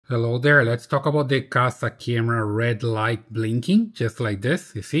Hello there, let's talk about the Kasa camera red light blinking, just like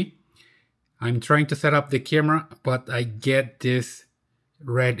this, you see. I'm trying to set up the camera, but I get this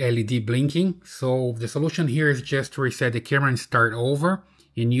red LED blinking. So the solution here is just to reset the camera and start over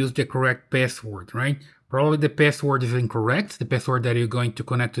and use the correct password, right? Probably the password is incorrect, the password that you're going to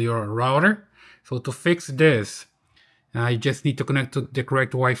connect to your router. So to fix this, you just need to connect to the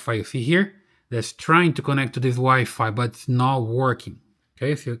correct Wi-Fi. You see here, that's trying to connect to this Wi-Fi, but it's not working.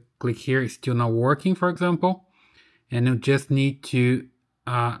 Okay, so you click here, it's still not working, for example. And you just need to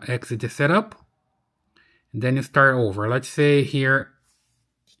exit the setup. And then you start over. Let's say here,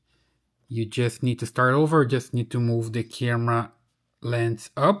 you just need to start over, just need to move the camera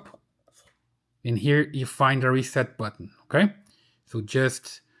lens up. And here you find the reset button, okay? So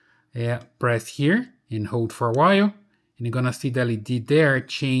just press here and hold for a while. And you're gonna see the LED there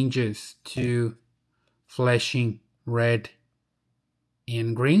changes to flashing red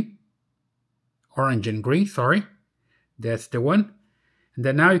and green, orange and green, sorry, that's the one. And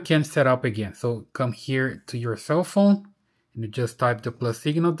then now you can set up again. So come here to your cell phone and you just type the plus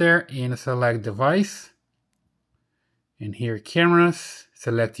signal there and select device. And here cameras,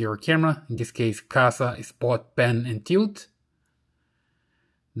 select your camera, in this case Kasa Spot Pan and Tilt.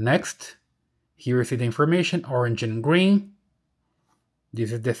 Next, here you see the information, orange and green.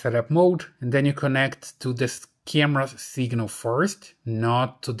 This is the setup mode, and then you connect to this camera's signal first,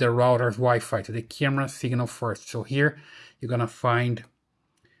 not to the router's Wi-Fi, to the camera signal first. So here you're gonna find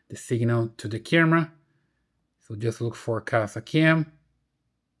the signal to the camera. So just look for Kasa Cam.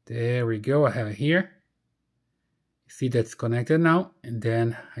 There we go, I have it here. See that's connected now, and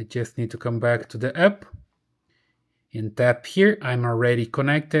then I just need to come back to the app and tap here. I'm already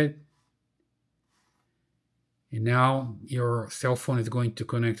connected. And now your cell phone is going to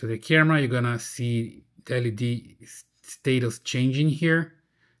connect to the camera. You're gonna see the LED status changing here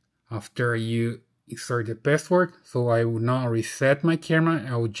after you insert the password. So I will not reset my camera.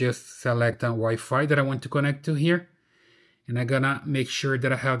 I will just select the Wi-Fi that I want to connect to here. And I'm gonna make sure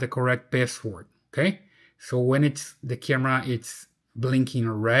that I have the correct password, okay? So when it's the camera, it's blinking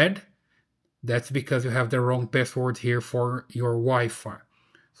red. That's because you have the wrong password here for your Wi-Fi.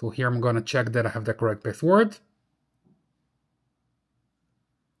 So here I'm gonna check that I have the correct password.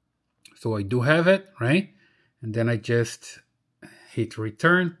 So I do have it, right? And then I just hit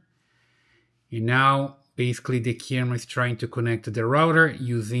return. And now basically the camera is trying to connect to the router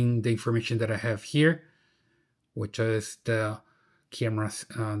using the information that I have here, which is the camera's,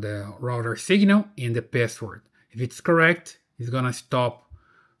 the router signal and the password. If it's correct, it's gonna stop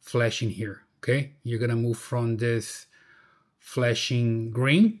flashing here, okay? You're gonna move from this flashing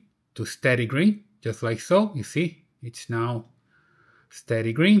green to steady green, just like so. You see, it's now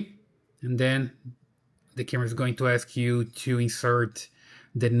steady green. And then the camera is going to ask you to insert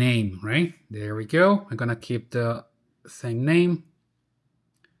the name, right? There we go. I'm gonna keep the same name.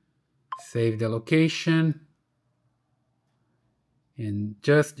 Save the location. And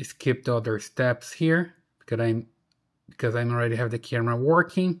just skip the other steps here because I already have the camera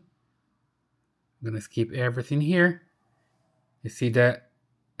working. I'm gonna skip everything here. You see that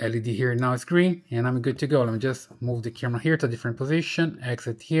LED here now is green and I'm good to go. Let me just move the camera here to a different position,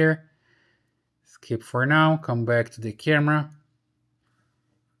 exit here. Skip for now, come back to the camera,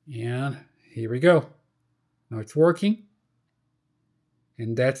 and here we go. Now it's working.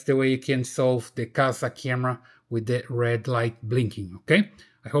 And that's the way you can solve the Kasa camera with the red light blinking, okay?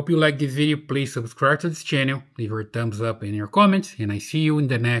 I hope you like this video. Please subscribe to this channel, leave your thumbs up and your comments, and I see you in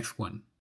the next one.